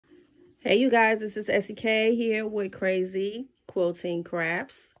Hey you guys, this is SEK here with Crazy Quilting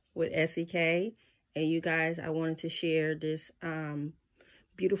Crafts with SEK. And you guys, I wanted to share this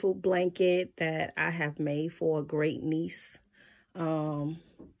beautiful blanket that I have made for a great niece. I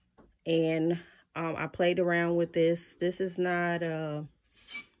played around with this. This is not a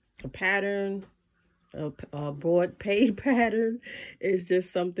pattern, a broad paid pattern. It's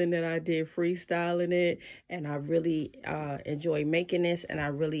just something that I did freestyling it, and I really enjoy making this, and I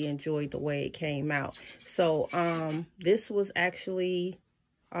really enjoyed the way it came out. So this was actually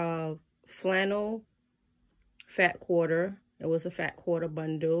flannel fat quarter. It was a fat quarter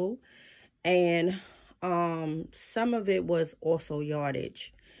bundle, and some of it was also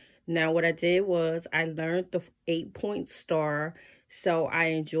yardage. Now what I did was I learned the 8-point star. So I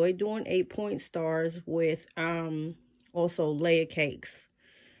enjoy doing 8-point stars with also layer cakes.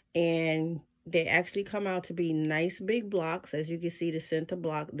 And they actually come out to be nice big blocks, as you can see the center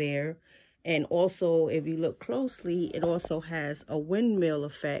block there. And also, if you look closely, it also has a windmill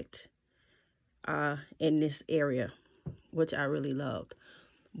effect in this area, which I really loved.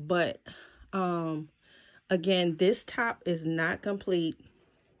 But again, this top is not complete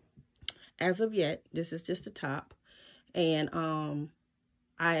as of yet. This is just the top. And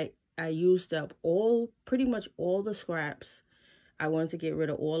I used up pretty much all the scraps. I wanted to get rid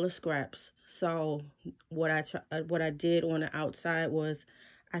of all the scraps. So what I did on the outside was,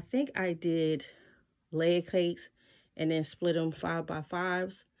 I think I did layer cakes and then split them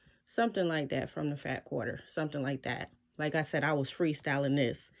 5x5s, something like that, from the fat quarter, something like that. Like I said, I was freestyling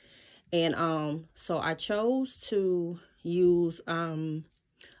this. And so I chose to use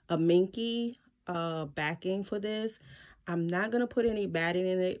a minky backing for this. I'm not going to put any batting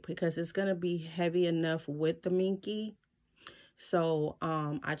in it because it's going to be heavy enough with the minky. So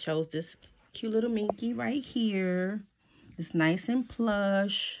I chose this cute little minky right here. It's nice and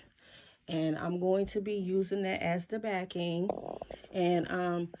plush, and I'm going to be using that as the backing.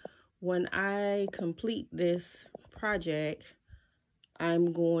 And when I complete this project,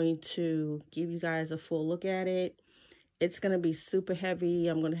 I'm going to give you guys a full look at it. It's going to be super heavy.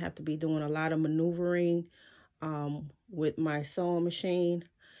 I'm going to have to be doing a lot of maneuvering with my sewing machine.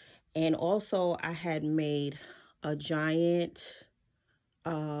 And also, I had made a giant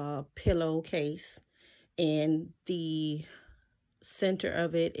pillowcase. And the center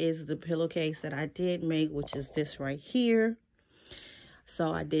of it is the pillowcase that I did make, which is this right here.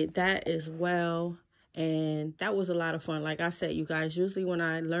 So I did that as well. And that was a lot of fun. Like I said, you guys, usually when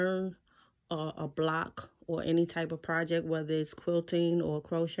I learn a block or any type of project, whether it's quilting or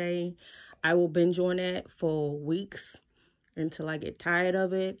crocheting, I will binge on that for weeks until I get tired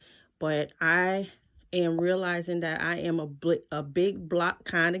of it. But I am realizing that I am a big block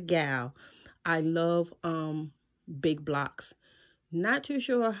kind of gal. I love big blocks. Not too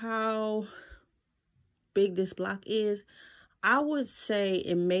sure how big this block is. I would say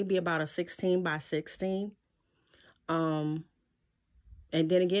it may be about a 16x16. And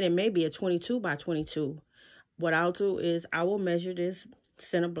then again, it may be a 22x22. What I'll do is I will measure this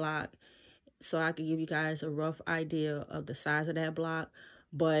center block so I can give you guys a rough idea of the size of that block.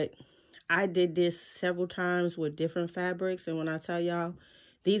 But I did this several times with different fabrics, and when I tell y'all,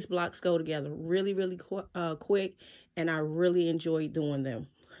 these blocks go together really, really quick, and I really enjoy doing them.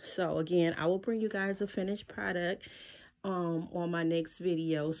 So again, I will bring you guys a finished product on my next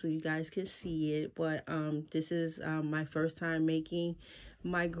video so you guys can see it. But this is my first time making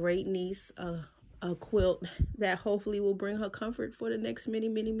my great niece a quilt that hopefully will bring her comfort for the next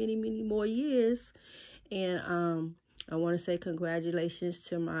many more years. And I want to say congratulations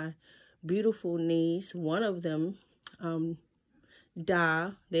to my beautiful niece. One of them,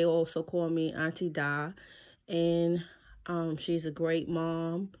 Da, they also call me Auntie Da, and she's a great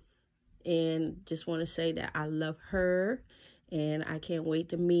mom. And just want to say that I love her, and I can't wait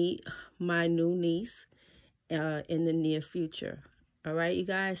to meet my new niece in the near future. All right, you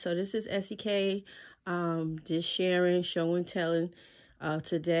guys. So this is SEK, just sharing, show and telling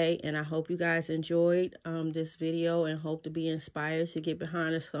today. And I hope you guys enjoyed this video, and hope to be inspired to get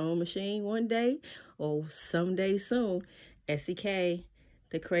behind a sewing machine one day or someday soon. SEK,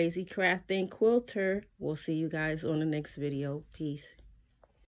 the crazy crafting quilter. We'll see you guys on the next video. Peace.